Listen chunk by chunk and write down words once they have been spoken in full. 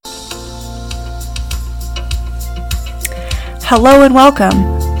Hello and welcome.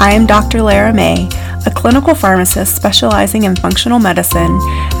 I am Dr. Lara May, a clinical pharmacist specializing in functional medicine,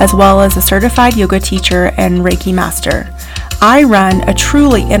 as well as a certified yoga teacher and Reiki master. I run a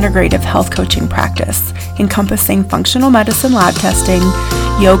truly integrative health coaching practice, encompassing functional medicine lab testing,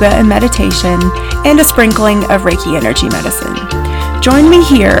 yoga and meditation, and a sprinkling of Reiki energy medicine. Join me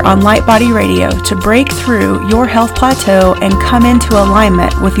here on Light Body Radio to break through your health plateau and come into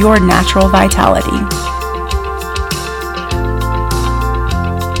alignment with your natural vitality.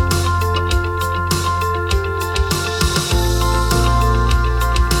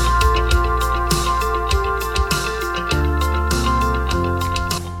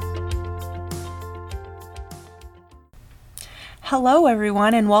 Hello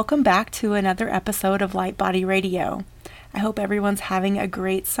everyone, and welcome back to another episode of Light Body Radio. I hope everyone's having a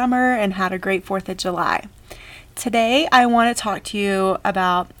great summer and had a great 4th of July. Today I want to talk to you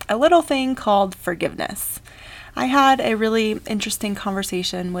about a little thing called forgiveness. I had a really interesting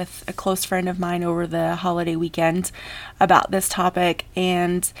conversation with a close friend of mine over the holiday weekend about this topic,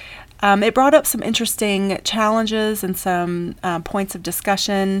 and it brought up some interesting challenges and some points of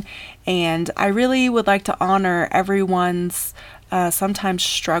discussion, and I really would like to honor everyone's sometimes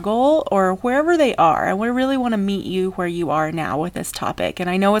struggle or wherever they are. And we really want to meet you where you are now with this topic. And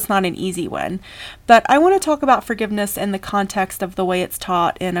I know it's not an easy one, but I want to talk about forgiveness in the context of the way it's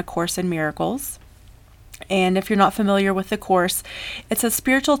taught in A Course in Miracles. And if you're not familiar with the Course, it's a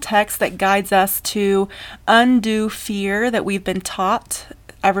spiritual text that guides us to undo fear that we've been taught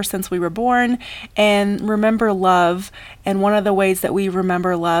ever since we were born and remember love. And one of the ways that we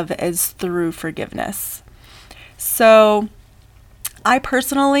remember love is through forgiveness. So I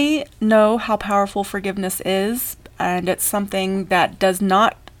personally know how powerful forgiveness is, and it's something that does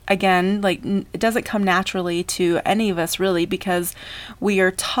not, again, it doesn't come naturally to any of us really, because we are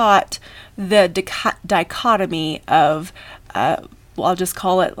taught the dichotomy of, I'll just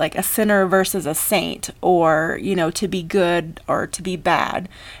call it like a sinner versus a saint, or, to be good or to be bad.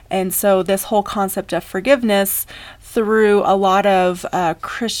 And so this whole concept of forgiveness through a lot of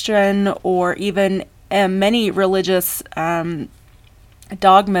Christian or even many religious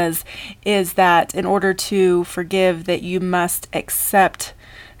dogmas is that in order to forgive, that you must accept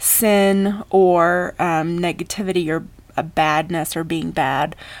sin or negativity or a badness or being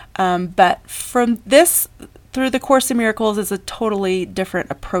bad. But from this, through the Course in Miracles, is a totally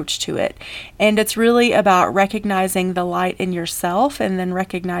different approach to it. And it's really about recognizing the light in yourself and then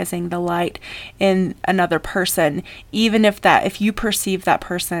recognizing the light in another person, even if you perceive that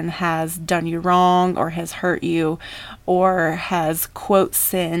person has done you wrong or has hurt you or has, quote,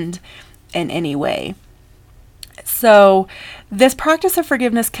 sinned in any way. So this practice of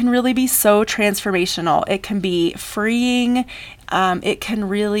forgiveness can really be so transformational. It can be freeing. It can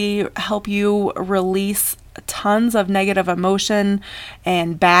really help you release tons of negative emotion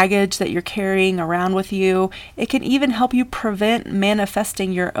and baggage that you're carrying around with you. It can even help you prevent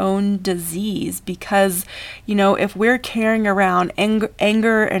manifesting your own disease, because, if we're carrying around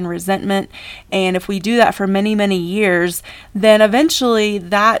anger and resentment, and if we do that for many, many years, then eventually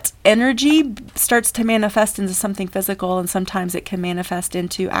that energy starts to manifest into something physical, and sometimes it can manifest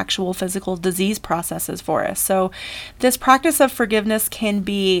into actual physical disease processes for us. So this practice of forgiveness can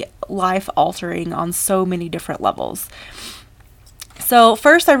be life-altering on so many different levels. So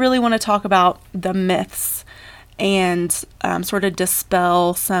first, I really want to talk about the myths and sort of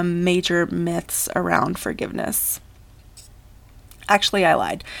dispel some major myths around forgiveness. Actually, I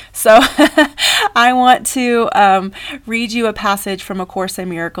lied. So I want to read you a passage from A Course in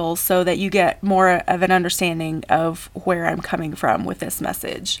Miracles so that you get more of an understanding of where I'm coming from with this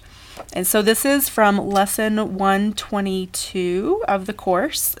message. And so this is from lesson 122 of the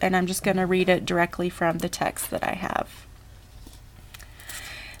Course, and I'm just going to read it directly from the text that I have.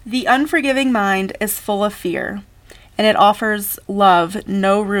 The unforgiving mind is full of fear, and it offers love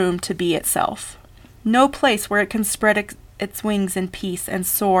no room to be itself, no place where it can spread its wings in peace and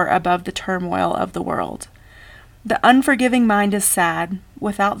soar above the turmoil of the world. The unforgiving mind is sad,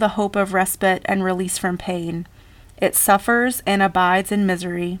 without the hope of respite and release from pain. It suffers and abides in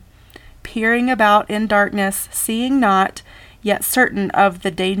misery, peering about in darkness, seeing not, yet certain of the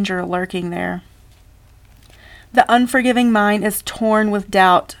danger lurking there. The unforgiving mind is torn with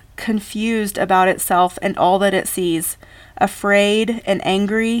doubt, confused about itself and all that it sees, afraid and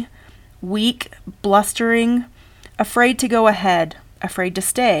angry, weak, blustering, afraid to go ahead, afraid to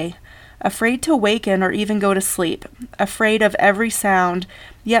stay, afraid to waken or even go to sleep, afraid of every sound,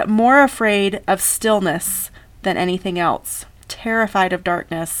 yet more afraid of stillness than anything else, terrified of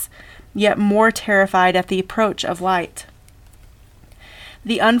darkness, yet more terrified at the approach of light.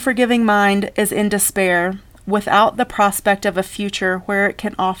 The unforgiving mind is in despair, without the prospect of a future where it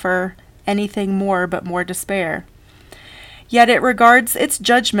can offer anything more but more despair. Yet it regards its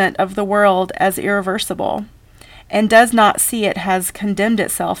judgment of the world as irreversible, and does not see it has condemned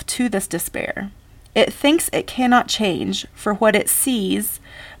itself to this despair. It thinks it cannot change, for what it sees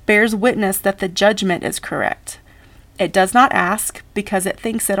bears witness that the judgment is correct. It does not ask, because it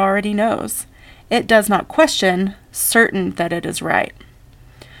thinks it already knows. It does not question, certain that it is right.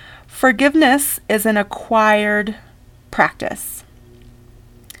 Forgiveness is an acquired practice.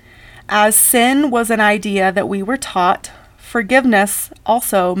 As sin was an idea that we were taught, forgiveness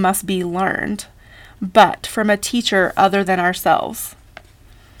also must be learned, but from a teacher other than ourselves.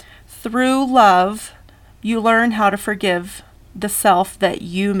 Through love, you learn how to forgive the self that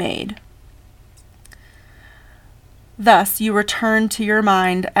you made. Thus, you return to your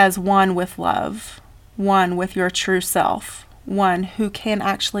mind as one with love, one with your true self, one who can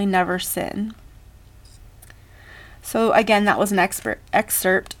actually never sin. So again, that was an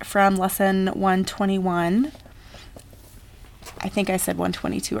excerpt from lesson 121. I think I said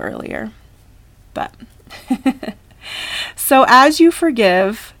 122 earlier, but so as you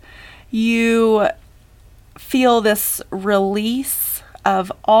forgive, you feel this release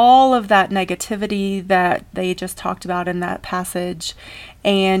of all of that negativity that they just talked about in that passage,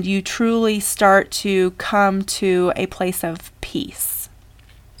 and you truly start to come to a place of peace.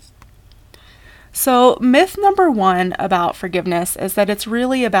 So myth number one about forgiveness is that it's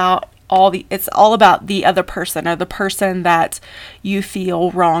really about it's all about the other person, or the person that you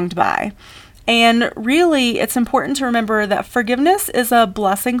feel wronged by. And really, it's important to remember that forgiveness is a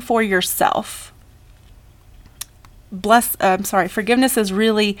blessing for yourself. Forgiveness is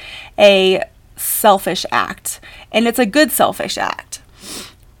really a selfish act, and it's a good selfish act.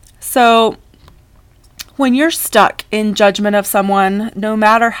 So when you're stuck in judgment of someone, no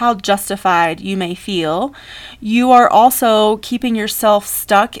matter how justified you may feel, you are also keeping yourself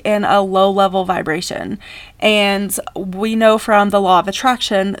stuck in a low-level vibration. And we know from the law of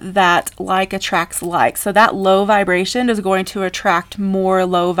attraction that like attracts like. So that low vibration is going to attract more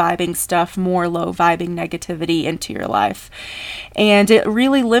low-vibing stuff, more low-vibing negativity into your life. And it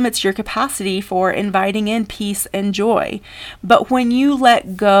really limits your capacity for inviting in peace and joy. But when you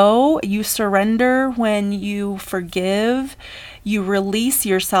let go, you surrender, when you forgive, you release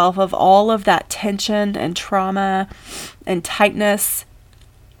yourself of all of that tension and trauma and tightness,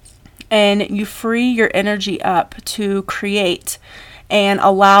 and you free your energy up to create and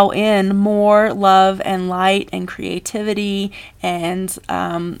allow in more love and light and creativity and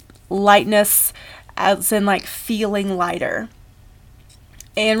lightness, as in like feeling lighter.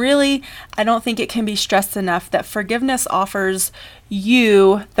 And really, I don't think it can be stressed enough that forgiveness offers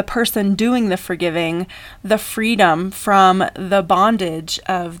you, the person doing the forgiving, the freedom from the bondage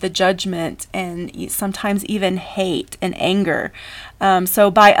of the judgment and sometimes even hate and anger. So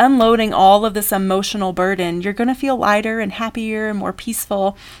by unloading all of this emotional burden, you're going to feel lighter and happier and more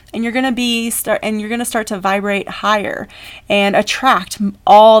peaceful, and you're going to start to vibrate higher and attract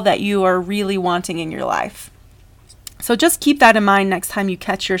all that you are really wanting in your life. So just keep that in mind next time you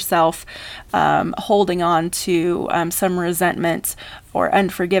catch yourself holding on to some resentment or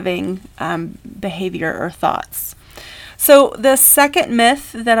unforgiving behavior or thoughts. So the second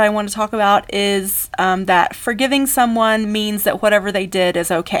myth that I want to talk about is that forgiving someone means that whatever they did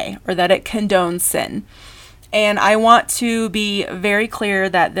is okay, or that it condones sin. And I want to be very clear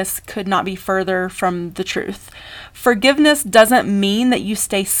that this could not be further from the truth. Forgiveness doesn't mean that you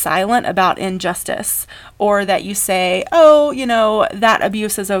stay silent about injustice, or that you say, oh, that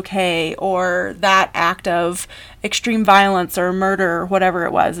abuse is okay, or that act of extreme violence or murder or whatever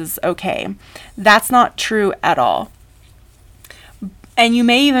it was is okay. That's not true at all. And you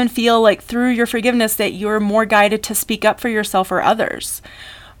may even feel like through your forgiveness that you're more guided to speak up for yourself or others.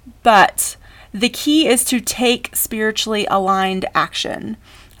 But the key is to take spiritually aligned action.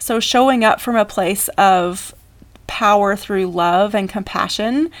 So showing up from a place of power through love and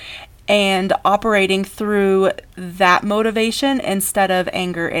compassion, and operating through that motivation instead of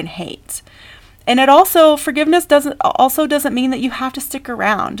anger and hate. And forgiveness doesn't mean that you have to stick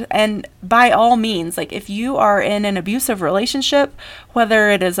around. And by all means, like if you are in an abusive relationship, whether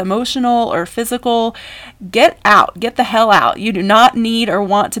it is emotional or physical, get the hell out. You do not need or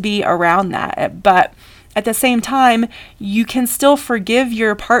want to be around that. But at the same time, you can still forgive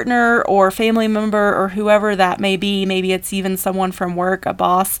your partner or family member or whoever that may be. Maybe it's even someone from work, a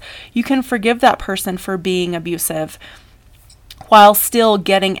boss. You can forgive that person for being abusive while still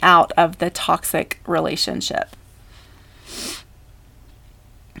getting out of the toxic relationship.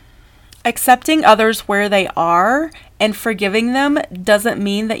 Accepting others where they are And forgiving them doesn't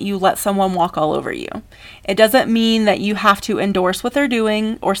mean that you let someone walk all over you. It doesn't mean that you have to endorse what they're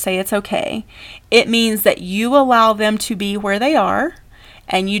doing or say it's okay. It means that you allow them to be where they are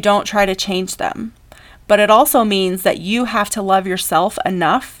and you don't try to change them. But it also means that you have to love yourself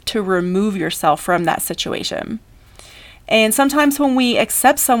enough to remove yourself from that situation. And sometimes when we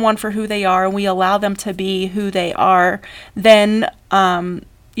accept someone for who they are and we allow them to be who they are, then,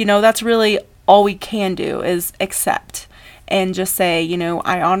 that's really all we can do is accept and just say,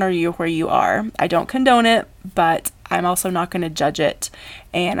 I honor you where you are. I don't condone it, but I'm also not going to judge it.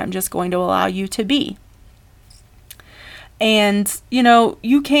 And I'm just going to allow you to be. And,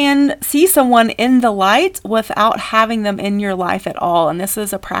 you can see someone in the light without having them in your life at all. And this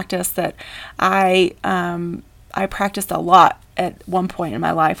is a practice that I practiced a lot at one point in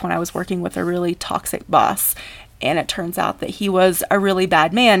my life when I was working with a really toxic boss. And it turns out that he was a really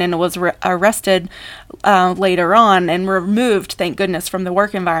bad man and was arrested later on and removed, thank goodness, from the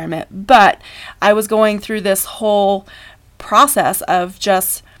work environment. But I was going through this whole process of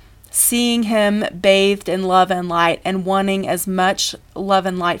just seeing him bathed in love and light and wanting as much love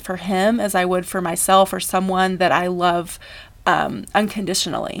and light for him as I would for myself or someone that I love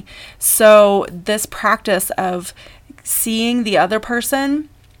unconditionally. So this practice of seeing the other person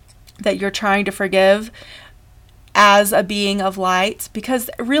that you're trying to forgive as a being of light, because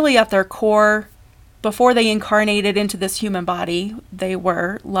really at their core, before they incarnated into this human body, they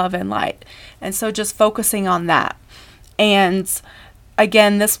were love and light. And so just focusing on that. And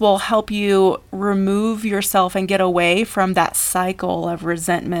again, this will help you remove yourself and get away from that cycle of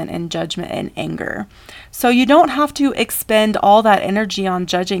resentment and judgment and anger. So you don't have to expend all that energy on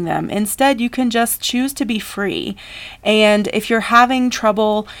judging them. Instead, you can just choose to be free. And if you're having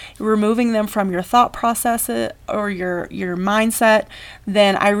trouble removing them from your thought process or your mindset,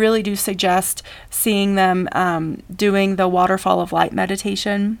 then I really do suggest seeing them doing the waterfall of light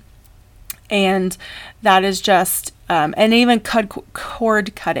meditation. And that is just, and even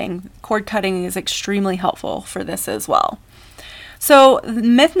cord cutting. Cord cutting is extremely helpful for this as well. So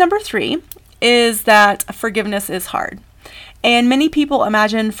myth number 3 is that forgiveness is hard. And many people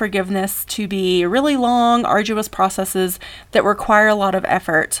imagine forgiveness to be really long, arduous processes that require a lot of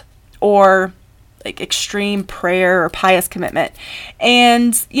effort or like extreme prayer or pious commitment.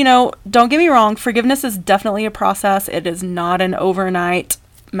 And, don't get me wrong, forgiveness is definitely a process. It is not an overnight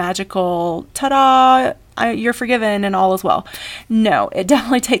magical, ta-da, you're forgiven and all is well. No, it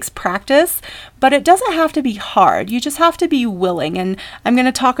definitely takes practice, but it doesn't have to be hard. You just have to be willing. And I'm going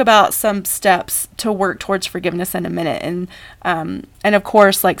to talk about some steps to work towards forgiveness in a minute. And of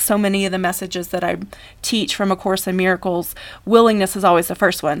course, like so many of the messages that I teach from A Course in Miracles, willingness is always the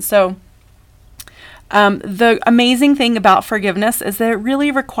first one. So the amazing thing about forgiveness is that it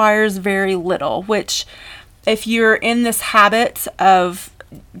really requires very little, which if you're in this habit of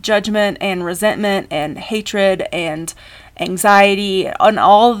judgment and resentment and hatred and anxiety and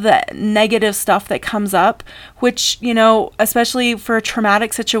all the negative stuff that comes up, which, especially for a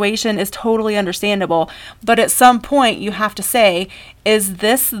traumatic situation is totally understandable. But at some point you have to say, is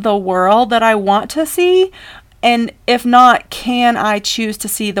this the world that I want to see? And if not, can I choose to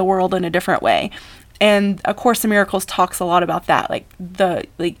see the world in a different way? And A Course in Miracles talks a lot about that.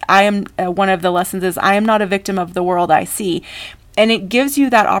 I am, one of the lessons is I am not a victim of the world I see. And it gives you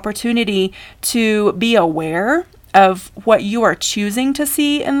that opportunity to be aware of what you are choosing to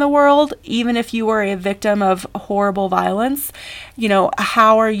see in the world, even if you were a victim of horrible violence.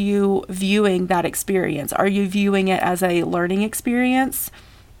 How are you viewing that experience? Are you viewing it as a learning experience?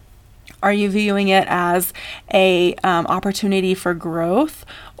 Are you viewing it as a opportunity for growth?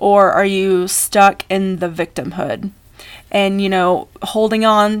 Or are you stuck in the victimhood? And, holding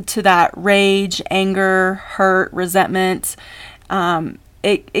on to that rage, anger, hurt, resentment,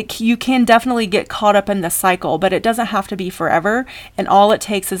 you can definitely get caught up in the cycle, but it doesn't have to be forever. And all it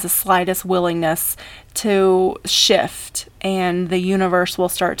takes is the slightest willingness to shift, and the universe will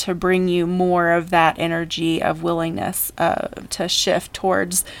start to bring you more of that energy of willingness to shift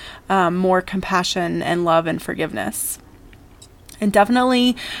towards more compassion and love and forgiveness. And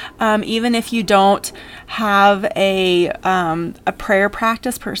definitely, even if you don't have a prayer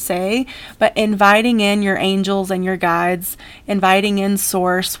practice per se, but inviting in your angels and your guides, inviting in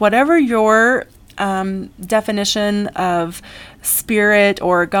Source, whatever your definition of spirit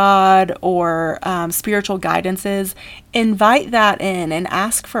or God or spiritual guidance is, invite that in and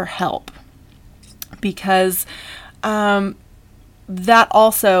ask for help, because that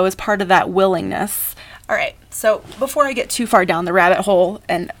also is part of that willingness. All right, so before I get too far down the rabbit hole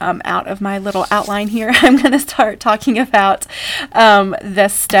and out of my little outline here, I'm going to start talking about the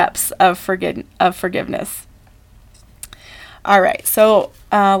steps of forgiveness. All right. So,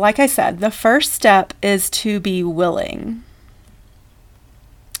 like I said, the first step is to be willing.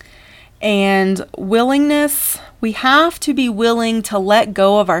 And willingness, we have to be willing to let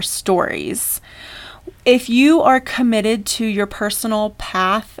go of our stories. If you are committed to your personal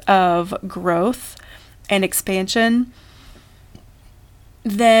path of growth and expansion,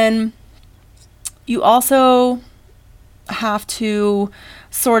 then you also have to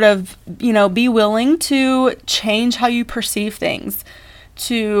sort of, be willing to change how you perceive things,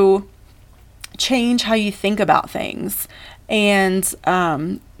 to change how you think about things. And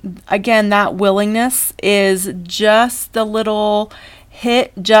again, that willingness is just the little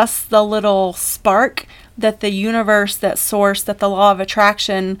hit, just the little spark that the universe, that source, that the law of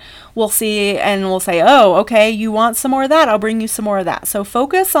attraction will see and will say, oh, okay, you want some more of that? I'll bring you some more of that. So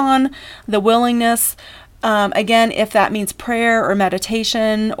focus on the willingness. Again, if that means prayer or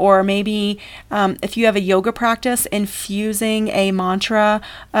meditation, or maybe if you have a yoga practice, infusing a mantra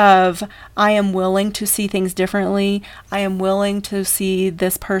of, I am willing to see things differently. I am willing to see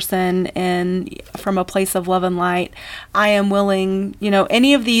this person from a place of love and light. I am willing,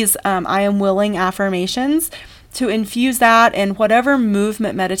 any of these I am willing affirmations, to infuse that in whatever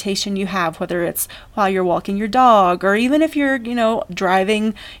movement meditation you have, whether it's while you're walking your dog, or even if you're,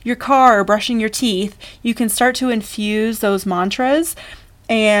 driving your car or brushing your teeth, you can start to infuse those mantras,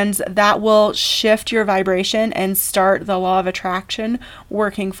 and that will shift your vibration and start the law of attraction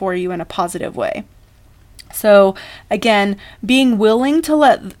working for you in a positive way. So again, being willing to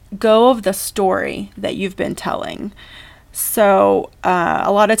let go of the story that you've been telling. So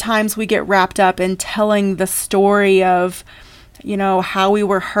a lot of times we get wrapped up in telling the story of, how we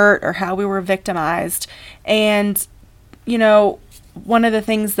were hurt or how we were victimized. And, one of the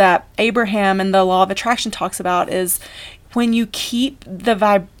things that Abraham and the law of attraction talks about is when you keep the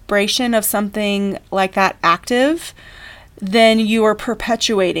vibration of something like that active, then you are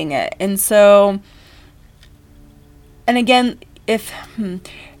perpetuating it. And so, and again,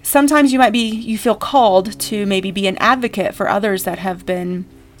 sometimes you feel called to maybe be an advocate for others that have been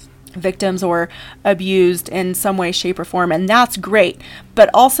victims or abused in some way, shape, or form, and that's great. But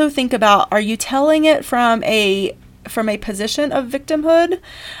also think about, are you telling it from a position of victimhood,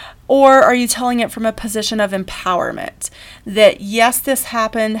 or are you telling it from a position of empowerment? That yes, this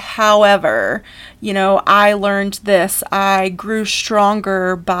happened, however, I learned this, I grew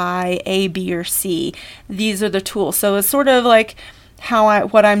stronger by A, B, or C. These are the tools. So it's sort of like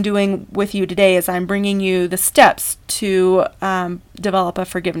what I'm doing with you today is I'm bringing you the steps to develop a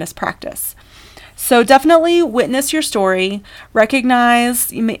forgiveness practice. So definitely witness your story,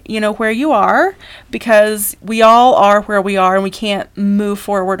 recognize, where you are, because we all are where we are and we can't move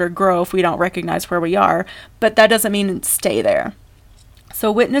forward or grow if we don't recognize where we are, but that doesn't mean stay there.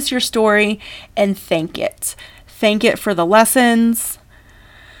 So witness your story and thank it. Thank it for the lessons.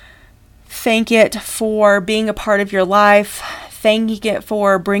 Thank it for being a part of your life. Thank it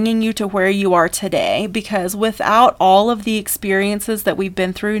for bringing you to where you are today, because without all of the experiences that we've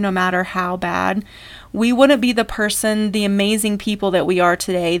been through, no matter how bad, we wouldn't be the amazing people that we are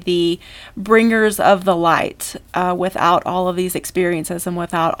today, the bringers of the light, without all of these experiences and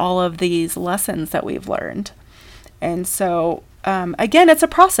without all of these lessons that we've learned. And so, again, it's a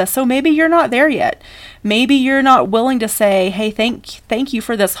process. So maybe you're not there yet. Maybe you're not willing to say, hey, thank you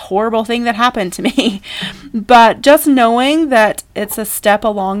for this horrible thing that happened to me. But just knowing that it's a step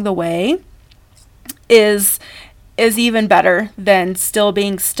along the way is even better than still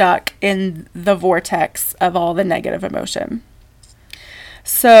being stuck in the vortex of all the negative emotion.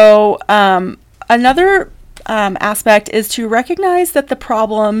 So another aspect is to recognize that the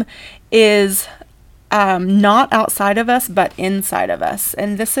problem is not outside of us, but inside of us.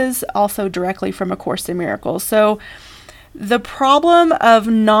 And this is also directly from A Course in Miracles. So the problem of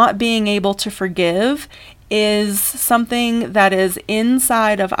not being able to forgive is something that is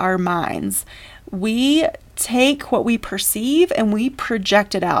inside of our minds. We take what we perceive and we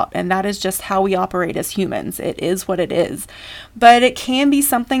project it out, and that is just how we operate as humans. It is what it is. But it can be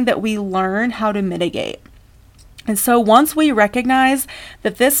something that we learn how to mitigate. And so once we recognize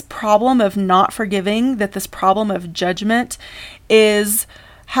that this problem of not forgiving, that this problem of judgment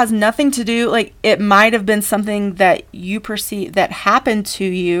has nothing to do, like it might have been something that you perceive that happened to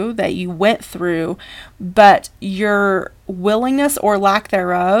you, that you went through, but your willingness or lack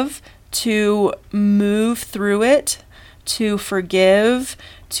thereof to move through it, to forgive,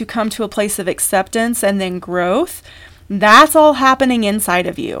 to come to a place of acceptance and then growth, that's all happening inside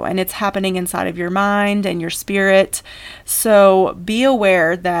of you, and it's happening inside of your mind and your spirit. So be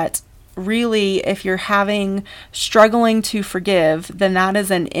aware that really, if you're struggling to forgive, then that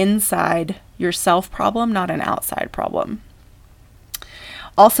is an inside yourself problem, not an outside problem.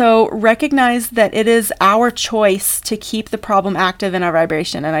 Also, recognize that it is our choice to keep the problem active in our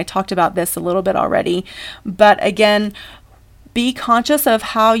vibration. And I talked about this a little bit already. But again, be conscious of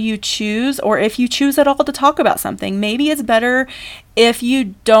how you choose, or if you choose at all to talk about something. Maybe it's better if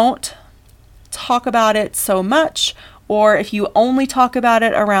you don't talk about it so much, or if you only talk about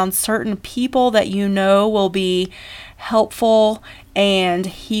it around certain people that you know will be helpful and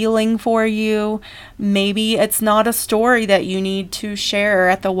healing for you. Maybe it's not a story that you need to share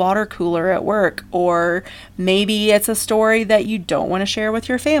at the water cooler at work, or maybe it's a story that you don't want to share with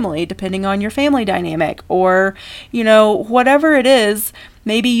your family, depending on your family dynamic, or, whatever it is.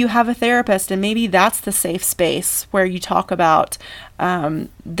 Maybe you have a therapist, and maybe that's the safe space where you talk about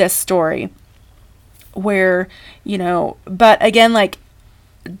this story. Where, but again,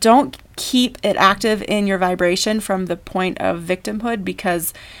 don't keep it active in your vibration from the point of victimhood,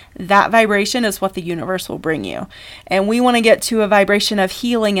 because that vibration is what the universe will bring you. And we want to get to a vibration of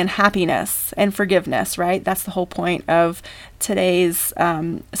healing and happiness and forgiveness, right? That's the whole point of today's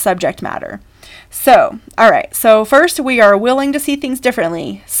subject matter. So, all right. So first, we are willing to see things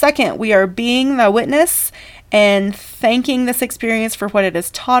differently. Second, we are being the witness and thanking this experience for what it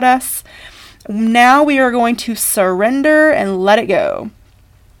has taught us. Now we are going to surrender and let it go.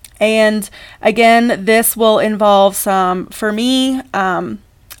 And again, this will involve for me,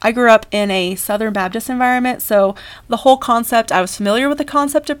 I grew up in a Southern Baptist environment, so the whole concept, I was familiar with the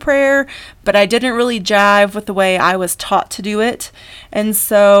concept of prayer, but I didn't really jive with the way I was taught to do it. And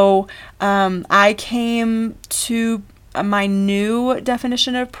so I came to my new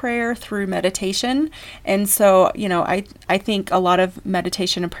definition of prayer through meditation. And so, I think a lot of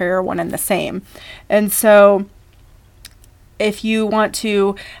meditation and prayer are one and the same. And so if you want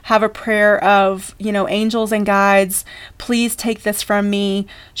to have a prayer of, angels and guides, please take this from me.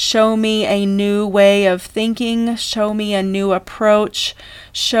 Show me a new way of thinking. Show me a new approach.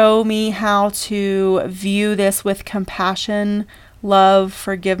 Show me how to view this with compassion, love,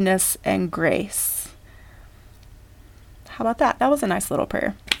 forgiveness, and grace. How about that? That was a nice little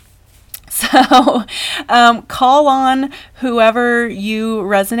prayer. So call on whoever you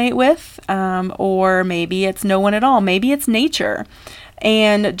resonate with, or maybe it's no one at all. Maybe it's nature.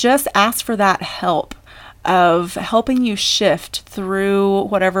 And just ask for that help of helping you shift through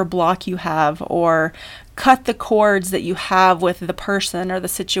whatever block you have, or cut the cords that you have with the person or the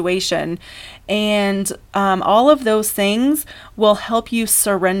situation. And all of those things will help you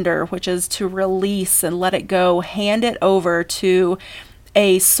surrender, which is to release and let it go, hand it over to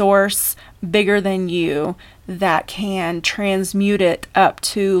a source bigger than you that can transmute it up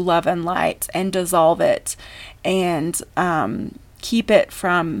to love and light and dissolve it, and keep it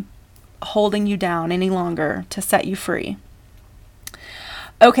from holding you down any longer, to set you free.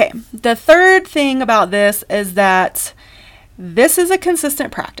 Okay, the third thing about this is that this is a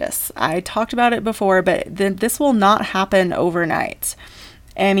consistent practice. I talked about it before, but this will not happen overnight.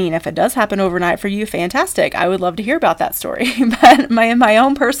 I mean, if it does happen overnight for you, fantastic. I would love to hear about that story. But in my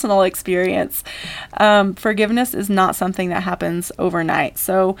own personal experience, forgiveness is not something that happens overnight.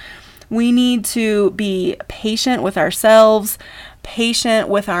 So we need to be patient with ourselves, patient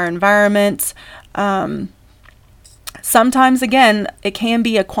with our environment. Sometimes, again, it can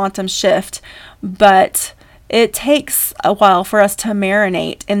be a quantum shift, but it takes a while for us to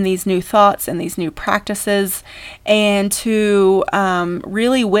marinate in these new thoughts and these new practices, and to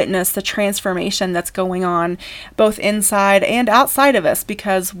really witness the transformation that's going on both inside and outside of us,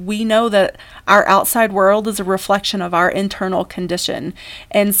 because we know that our outside world is a reflection of our internal condition.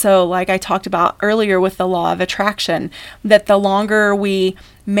 And so, like I talked about earlier with the law of attraction, that the longer we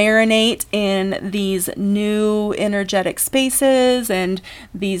marinate in these new energetic spaces and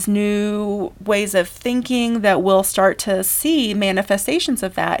these new ways of thinking, that we'll start to see manifestations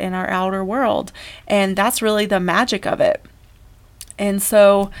of that in our outer world. And that's really the magic of it. And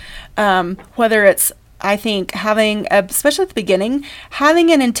so whether it's, I think, especially at the beginning,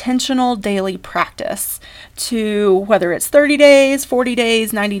 having an intentional daily practice, to whether it's 30 days, 40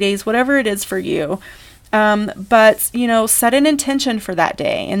 days, 90 days, whatever it is for you. But, set an intention for that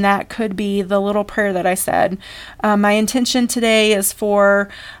day. And that could be the little prayer that I said. My intention today is for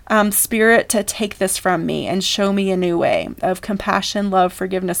Spirit to take this from me and show me a new way of compassion, love,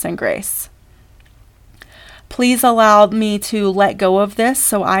 forgiveness, and grace. Please allow me to let go of this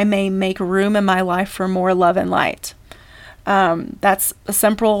so I may make room in my life for more love and light. That's a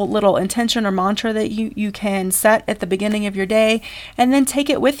simple little intention or mantra that you can set at the beginning of your day, and then take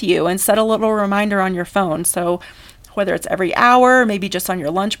it with you and set a little reminder on your phone. So whether it's every hour, maybe just on your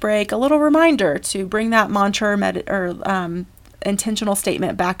lunch break, a little reminder to bring that mantra or intentional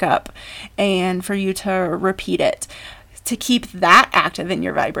statement back up, and for you to repeat it. to keep that active in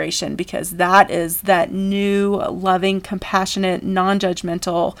your vibration, because that is that new, loving, compassionate,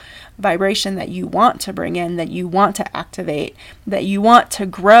 non-judgmental vibration that you want to bring in, that you want to activate, that you want to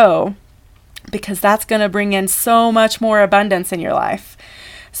grow, because that's going to bring in so much more abundance in your life.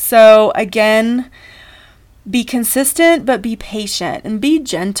 So again, be consistent, but be patient and be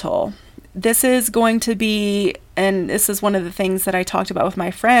gentle. This is going to be, and this is one of the things that I talked about with my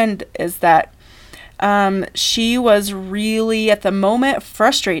friend, is that she was really at the moment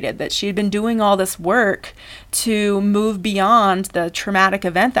frustrated that she had been doing all this work to move beyond the traumatic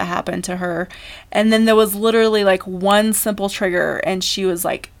event that happened to her. And then there was literally like one simple trigger and she was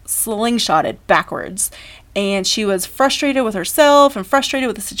like slingshotted backwards. And she was frustrated with herself and frustrated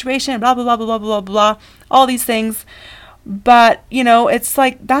with the situation, blah, blah, blah, blah, blah, blah, blah, all these things. But, it's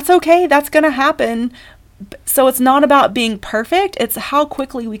like, that's okay. That's going to happen. So it's not about being perfect. It's how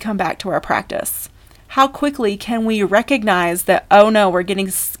quickly we come back to our practice. How quickly can we recognize that, oh no, we're getting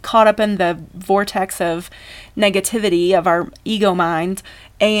caught up in the vortex of negativity of our ego mind,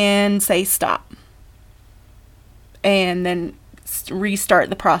 and say stop. And then restart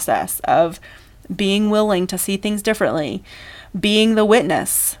the process of being willing to see things differently, being the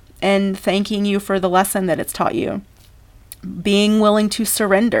witness and thanking you for the lesson that it's taught you, being willing to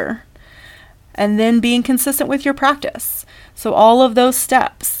surrender, and then being consistent with your practice. So all of those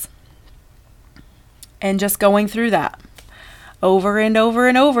steps. And just going through that over and over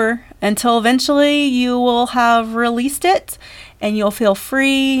and over until eventually you will have released it and you'll feel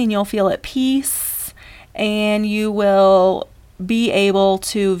free and you'll feel at peace and you will be able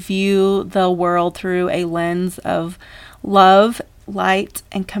to view the world through a lens of love, light,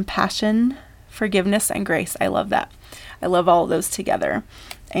 and compassion, forgiveness, and grace. I love that. I love all of those together.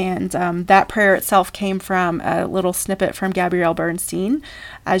 And that prayer itself came from a little snippet from Gabrielle Bernstein.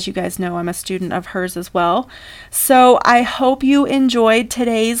 As you guys know, I'm a student of hers as well. So I hope you enjoyed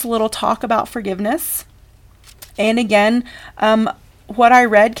today's little talk about forgiveness. And again, what I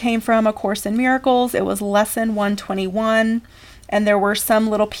read came from A Course in Miracles. It was lesson 121. And there were some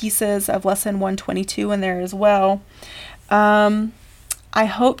little pieces of lesson 122 in there as well. I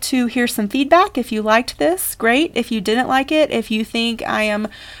hope to hear some feedback. If you liked this, great. If you didn't like it, if you think I am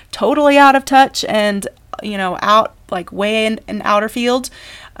totally out of touch and, out like way in an outer field,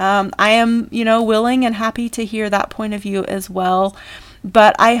 I am, willing and happy to hear that point of view as well.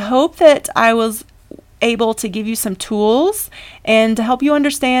 But I hope that I was able to give you some tools and to help you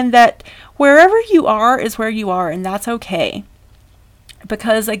understand that wherever you are is where you are, and that's okay.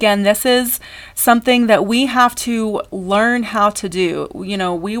 Because again, this is something that we have to learn how to do.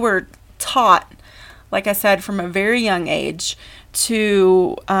 We were taught, like I said, from a very young age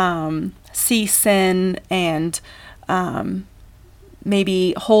to see sin and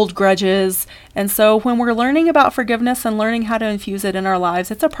maybe hold grudges. And so when we're learning about forgiveness and learning how to infuse it in our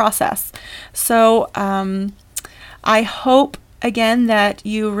lives, it's a process. So I hope, again, that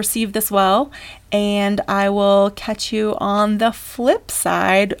you receive this well, and I will catch you on the flip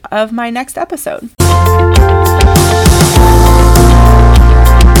side of my next episode.